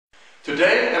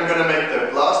Today I'm gonna make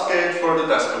the blast gate for the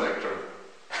dust collector.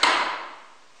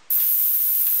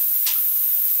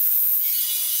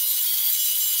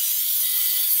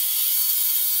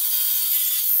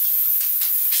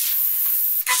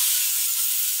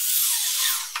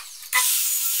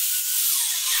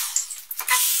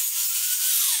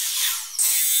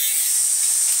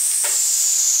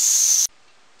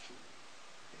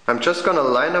 I'm just gonna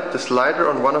line up the slider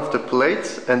on one of the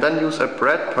plates and then use a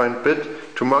breadpoint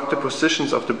bit to mark the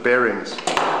positions of the bearings.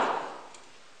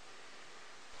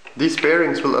 These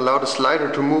bearings will allow the slider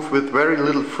to move with very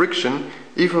little friction,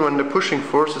 even when the pushing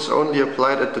force is only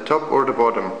applied at the top or the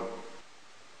bottom.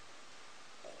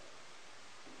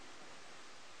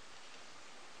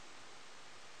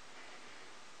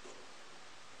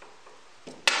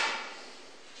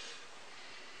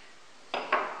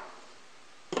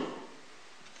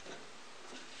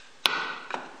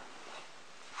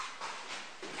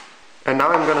 And now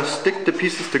I'm gonna stick the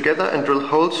pieces together and drill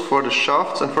holes for the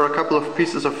shafts and for a couple of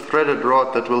pieces of threaded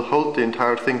rod that will hold the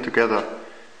entire thing together.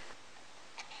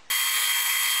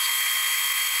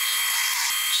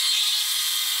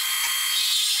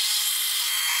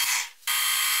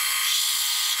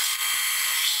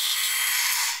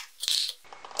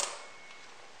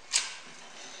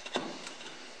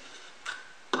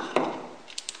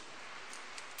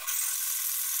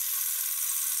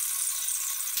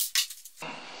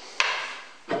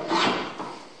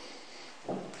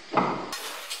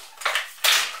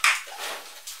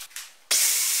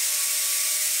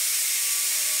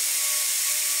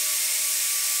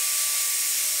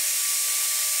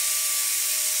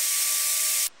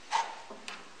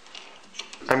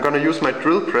 I'm gonna use my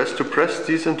drill press to press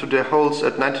these into their holes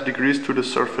at 90 degrees to the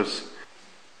surface.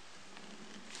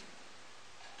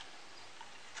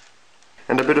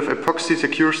 And a bit of epoxy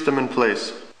secures them in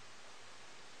place.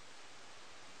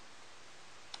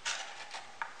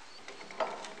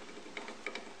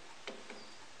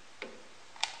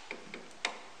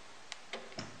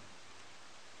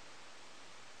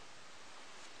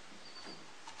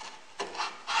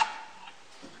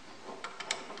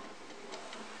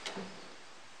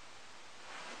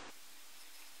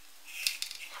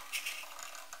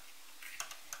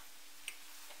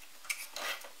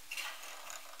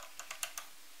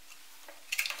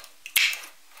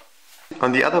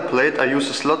 On the other plate I use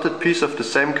a slotted piece of the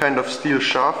same kind of steel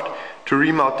shaft to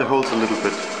remount the holes a little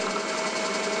bit.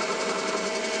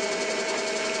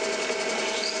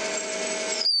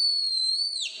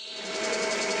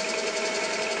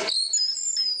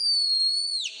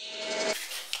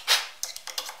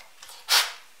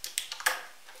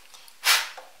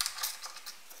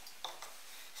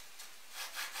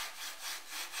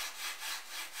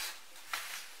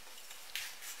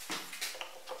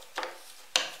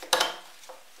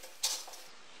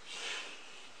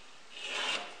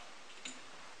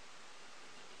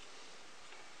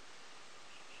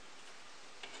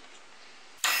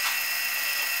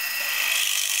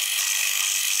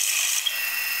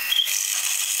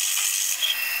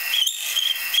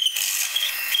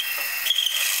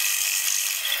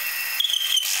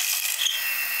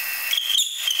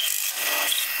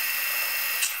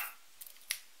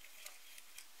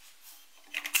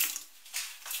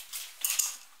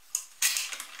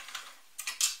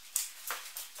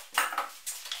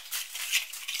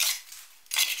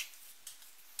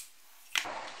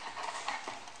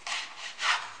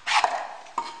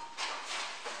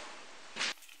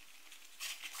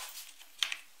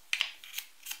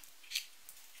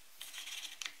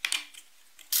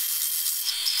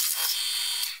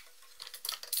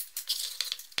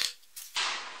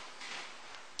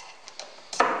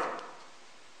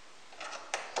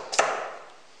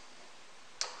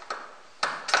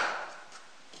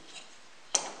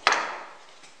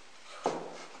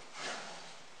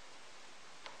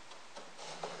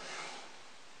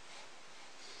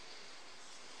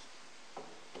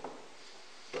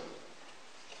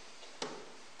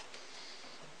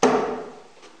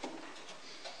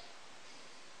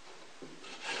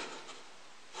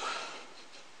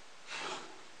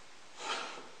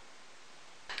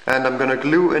 And I'm gonna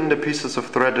glue in the pieces of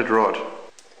threaded rod.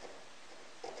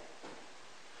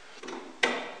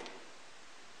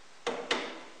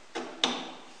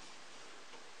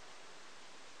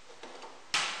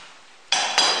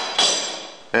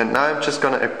 And now I'm just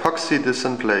gonna epoxy this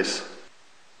in place.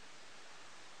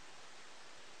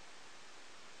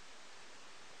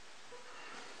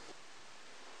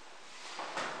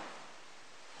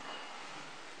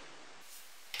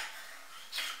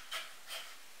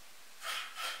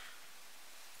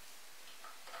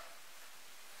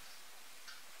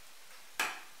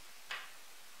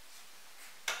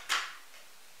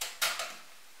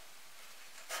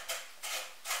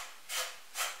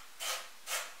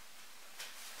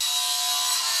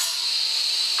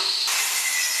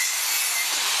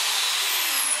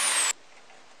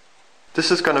 This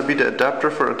is gonna be the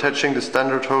adapter for attaching the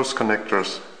standard hose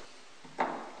connectors.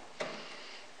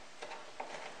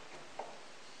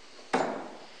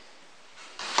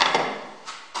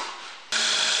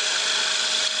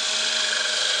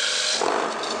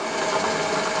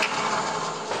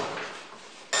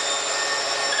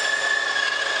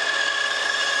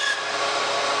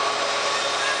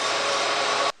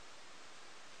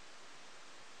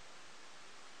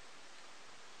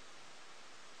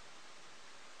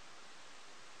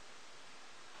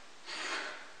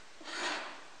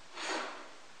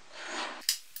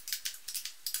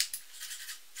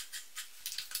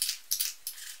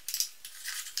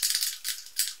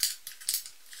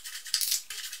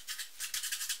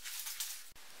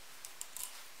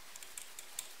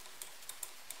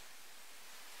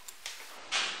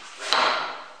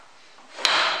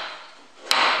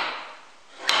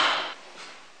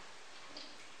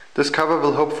 This cover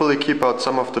will hopefully keep out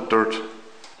some of the dirt.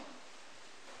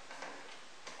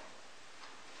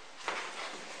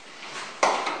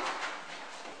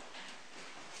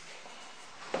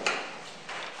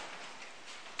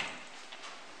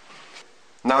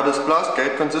 Now this blast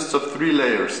gate consists of 3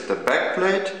 layers: the back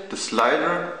plate, the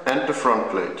slider and the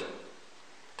front plate.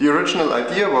 The original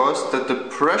idea was that the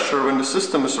pressure when the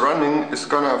system is running is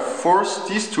gonna force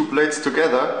these 2 plates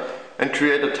together and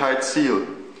create a tight seal.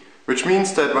 Which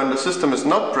means that when the system is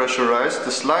not pressurized,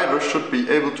 the slider should be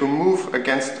able to move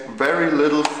against very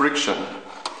little friction.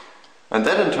 And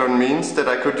that in turn means that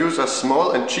I could use a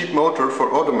small and cheap motor for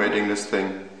automating this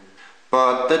thing.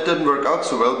 But that didn't work out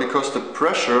so well because the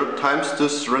pressure times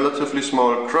this relatively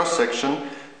small cross section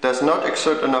does not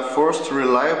exert enough force to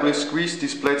reliably squeeze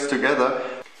these plates together.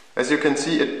 As you can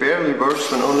see, it barely works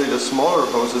when only the smaller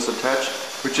hose is attached,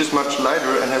 which is much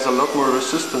lighter and has a lot more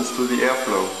resistance to the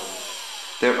airflow.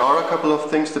 There are a couple of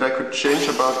things that I could change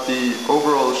about the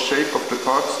overall shape of the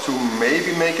parts to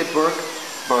maybe make it work,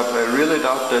 but I really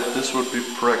doubt that this would be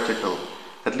practical.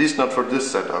 At least not for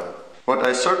this setup. What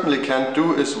I certainly can't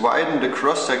do is widen the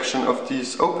cross section of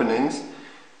these openings,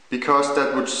 because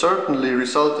that would certainly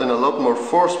result in a lot more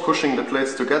force pushing the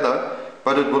plates together,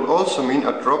 but it would also mean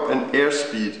a drop in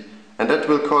airspeed, and that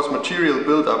will cause material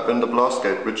buildup in the blast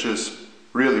gate, which is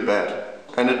really bad.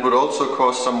 And it would also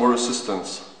cause some more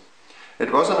resistance.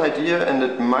 It was an idea and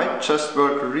it might just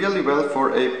work really well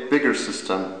for a bigger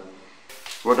system.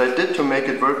 What I did to make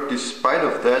it work despite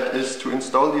of that is to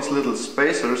install these little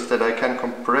spacers that I can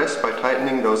compress by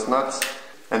tightening those nuts.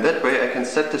 And that way I can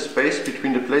set the space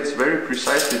between the plates very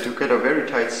precisely to get a very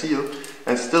tight seal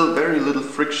and still very little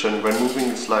friction when moving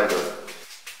the slider.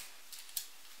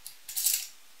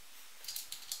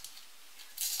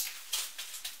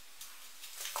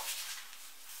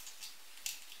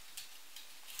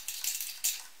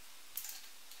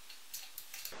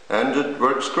 And it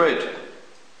works great.